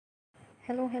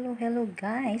Hello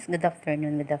guys. Good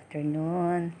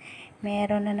afternoon.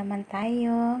 Meron na naman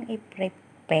tayong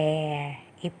i-prepare.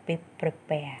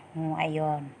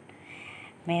 Ayun.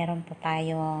 Meron po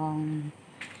tayong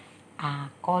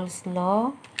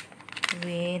coleslaw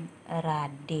with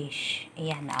radish.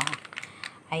 Ayan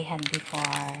I had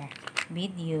before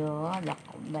video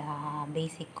the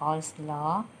basic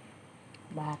coleslaw,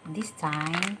 but this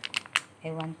time I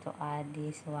want to add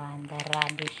this one, the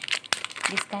radish.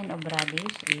 This kind of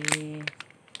radish is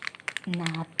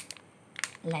not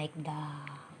like that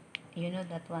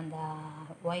one, the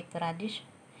white radish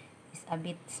is a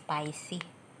bit spicy.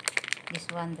 This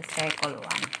one, the circle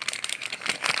one.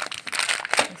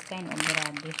 This kind of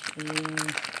radish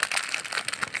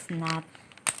is not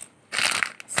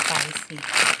spicy.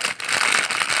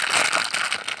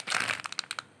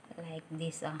 Like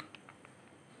this,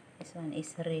 this one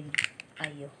is red.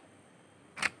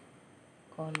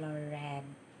 Color red.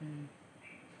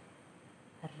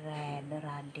 Red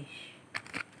radish.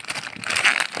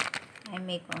 I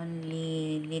make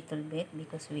only little bit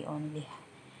because we only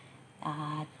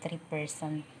 3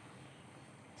 person,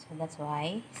 so that's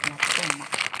why it's not too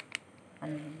much.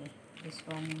 Only this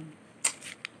one,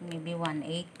 maybe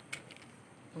 1/8,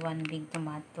 one big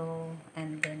tomato,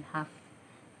 and then half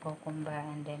cucumber,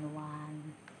 and then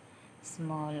one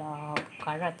small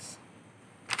carrots,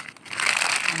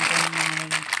 and then my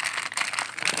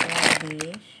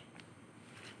radish,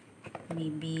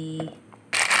 maybe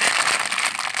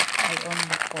I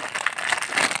only put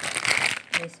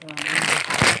this one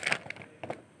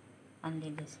only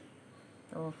this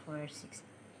 2, 4, 6,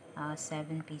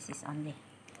 7 pieces only.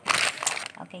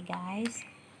 Okay guys,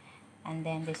 and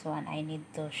then this one I need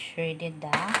to shred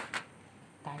the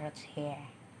carrots here.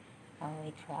 I'll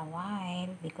wait for a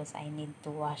while because I need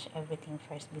to wash everything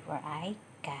first before I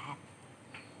cut.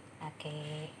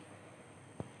 Okay,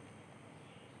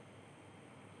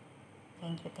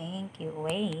 thank you.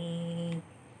 Wait.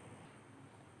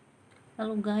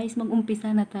 Hello guys,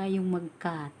 mag-umpisa na tayong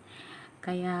mag-cut.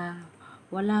 Kaya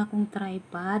wala akong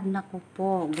tripod. Naku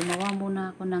po, gumawa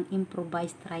muna ako ng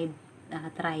improvised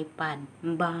tripod.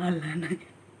 Bahala na.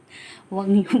 Huwag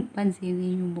niyong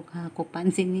pansinin yung mukha ko.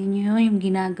 Pansinin niyo yung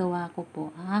ginagawa ko po,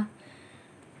 ha?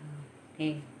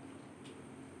 Okay.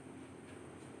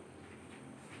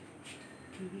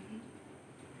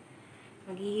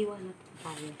 Maghihiwa na po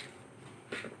tayo.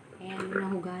 Ayan,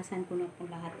 nahugasan ko na po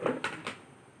lahat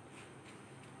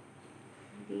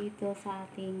dito sa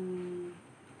ating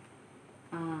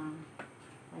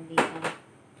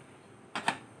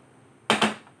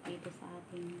dito sa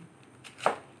ating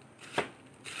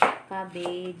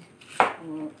cabbage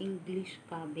o English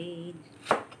cabbage.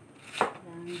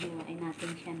 Lang hiwain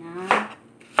natin siya na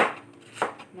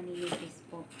manilipis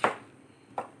po.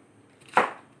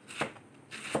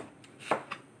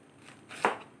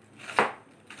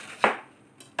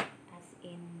 As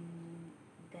in,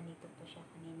 ganito po siya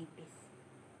kaninipis.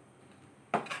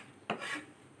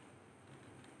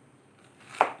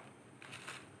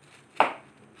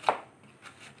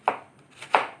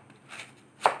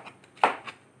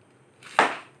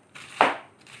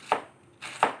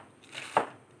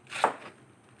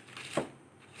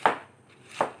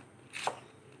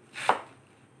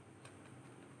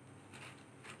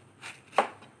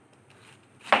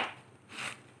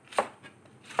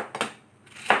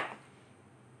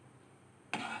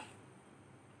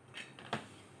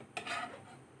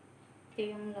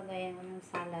 Ito yung lagayan ko ng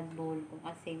salad bowl ko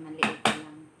kasi maliit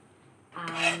lang.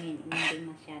 Hindi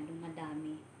masyadong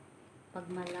madami. Pag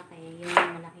malaki, yung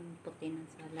malaking puti ng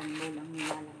salad bowl ang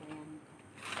nilalagayan ko.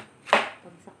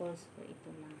 Pag sa coleslaw,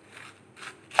 ito lang.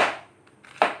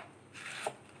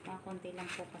 Konti lang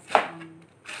po kasi ang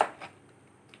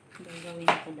gagawin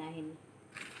ko dahil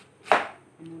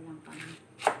lang kami.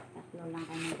 3 lang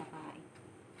kami kakain.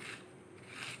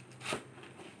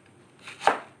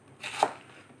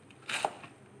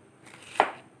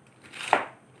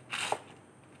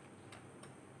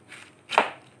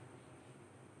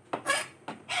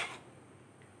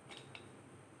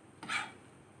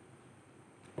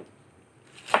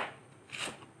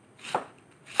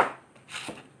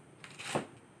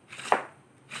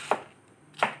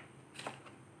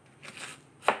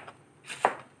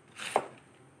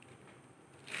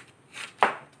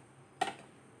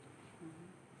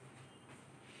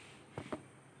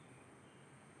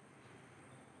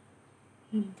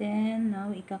 And then, now,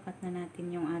 ikakat na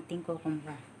natin yung ating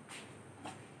cucumber.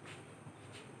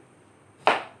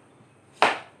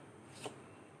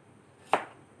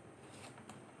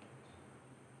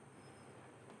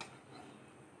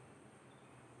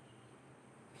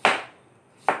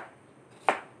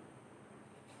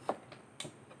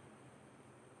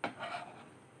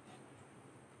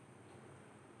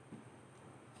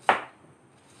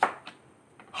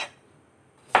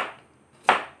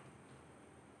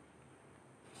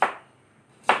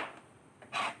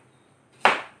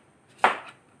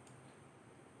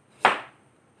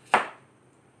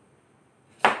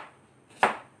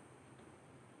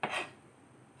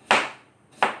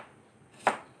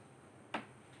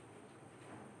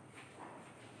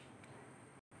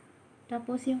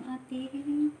 Tapos yung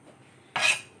ating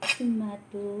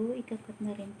tomato, ikakat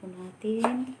na rin po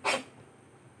natin.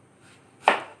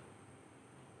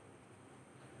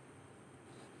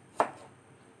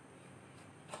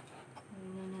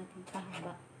 Tingnan natin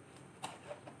pahaba.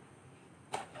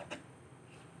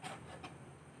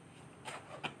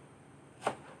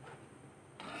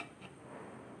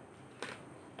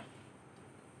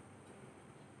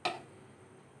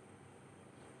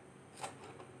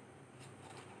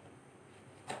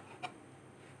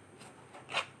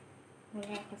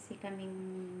 Wala kasi kaming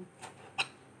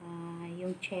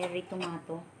yung cherry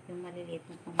tomato, yung maliliit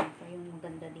na tomato, yung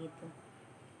maganda dito.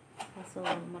 Kaso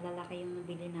malalaki yung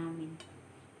nabili namin.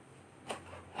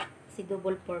 Kasi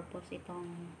double purpose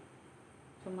itong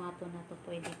tomato na to,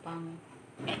 pwede pang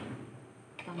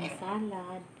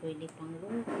salad, pwede pang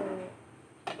luto,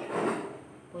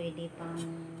 pwede pang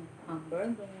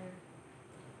hamburger,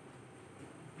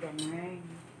 ganun.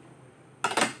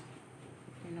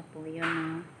 Ano po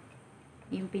yun,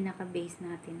 yung pinaka base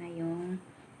natin na yung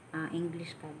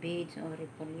English cabbage o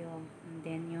repolyo, and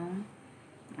then yung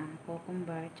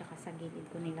cucumber, tsaka sa gilid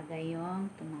ko nilagay yung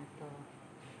tomato.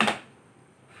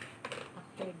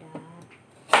 After that,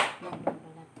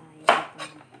 magbabalat tayo ito.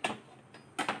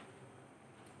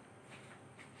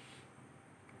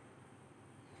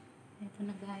 Ito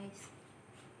na guys,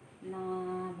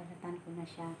 nabalatan ko na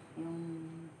siya yung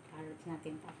carrots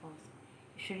natin, tapos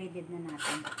shredded na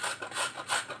natin.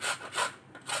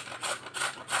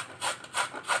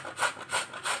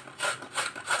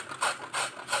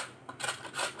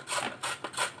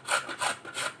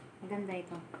 Maganda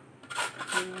ito.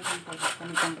 Hindi na kang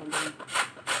pagkakanitang gagawin.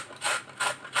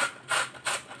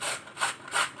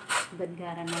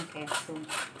 Badgaran ng keso.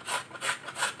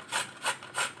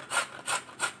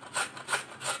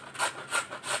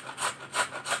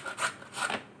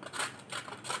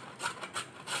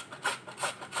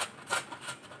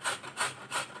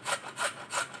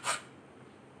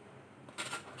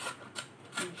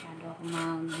 Masyado ako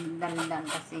magdaldal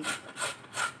kasi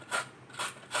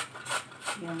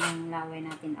yung laway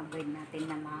natin, avoid natin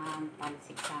na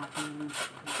magpalsik sa ating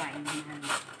kainan.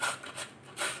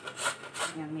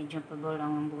 Yan, medyo pagulong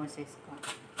ang boses ko.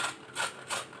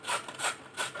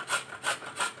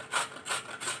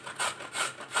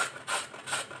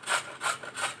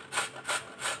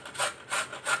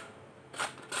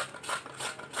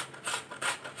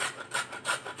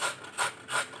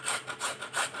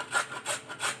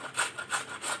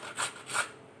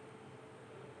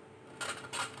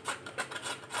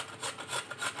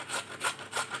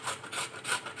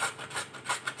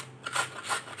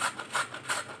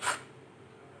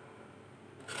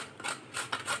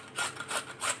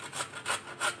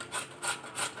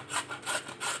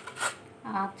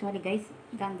 Actually guys,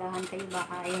 gandahan kayo,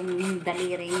 baka yung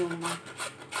daliri yung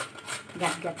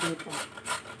gat-gat dito.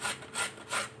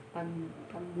 Pag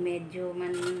medyo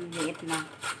manliit na,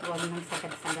 huwag nang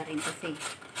sagad-sagarin kasi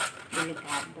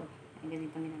delikado. Ay,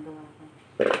 ganito ginagawa ko.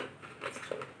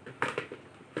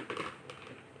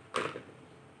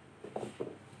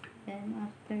 Then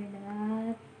after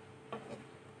that,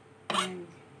 and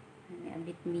a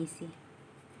bit messy.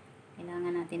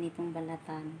 Kailangan natin itong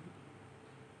balatan.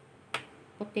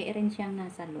 Puti rin siyang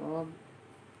nasa loob.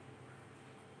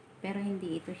 Pero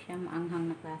hindi ito siya maanghang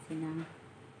na klase ng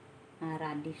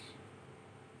radish.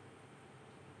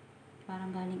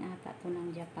 Parang galing ata to ng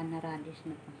Japan na radish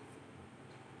na to.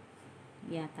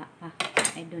 Yata pa.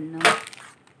 I don't know.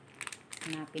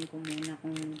 Hanapin ko muna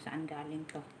kung saan galing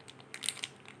to.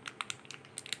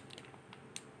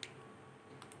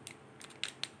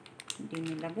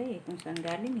 Hindi nilagay kung saan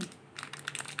galing eh.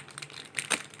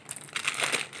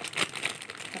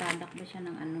 Product ba siya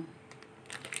ng ano?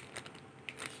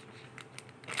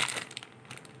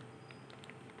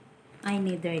 Ay,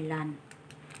 Netherlands.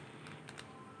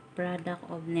 Product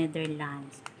of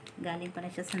Netherlands. Galing pala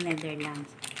siya sa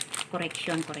Netherlands.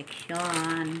 Correction.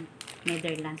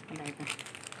 Netherlands pala ito.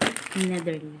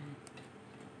 Netherlands.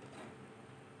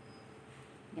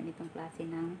 Ganitong klase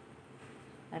ng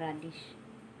radish.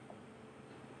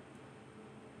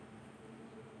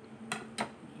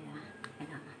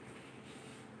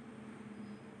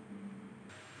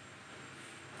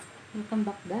 Welcome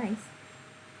back guys.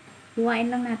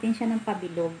 Huwain lang natin siya ng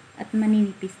pabilog at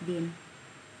maninipis din.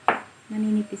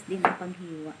 Maninipis din ang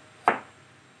paghiwa.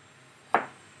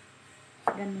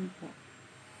 Ganun po.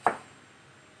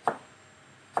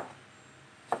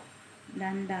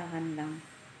 Dahan-dahan lang.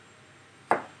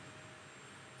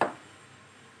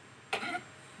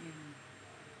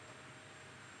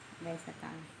 Guys, sa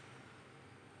taas.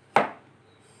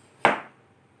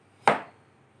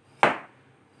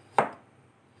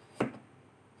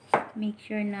 make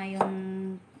sure na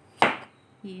yung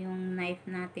knife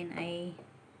natin ay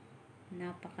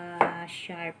napaka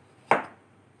sharp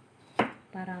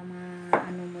para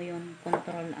maano mo yung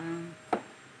control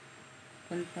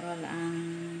ang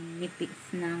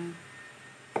nipis ng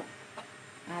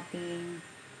ating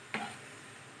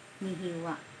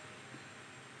nihiwa.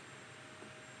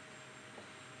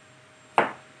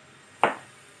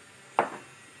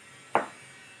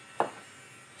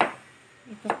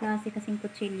 Ito klase kasing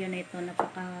kutsilyo na ito,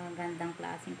 napakagandang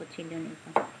klaseng kutsilyo na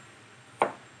ito.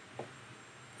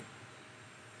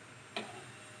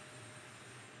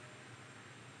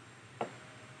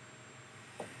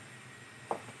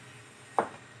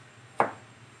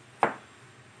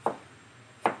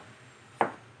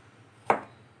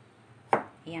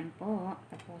 Ayan po,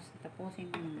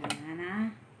 tapusin ko na.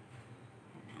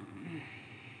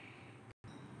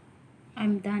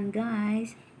 I'm done,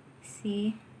 guys.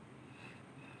 See?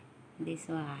 This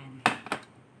one.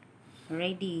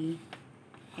 Ready.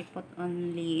 I put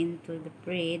only into the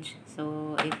fridge.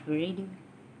 So, if ready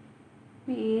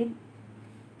with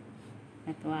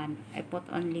that one, I put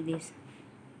only this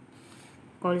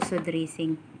coleslaw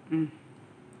dressing.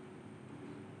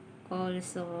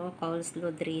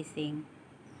 Coleslaw dressing.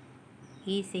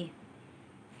 Easy.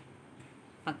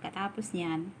 Pagkatapos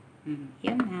niyan,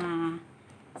 yun na.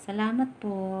 Salamat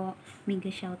po. Mega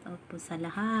shoutout po sa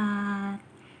lahat.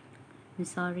 I'm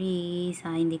sorry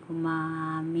sa hindi ko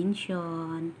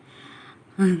ma-mention.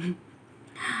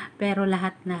 Pero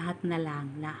lahat na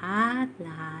lang. Lahat.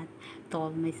 To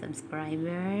all my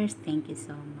subscribers, thank you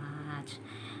so much.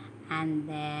 And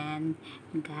then,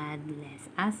 God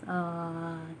bless us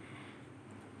all.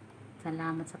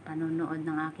 Salamat sa panonood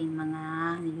ng aking mga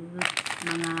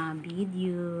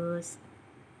videos.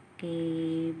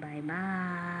 Okay,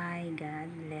 bye-bye. God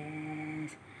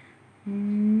bless.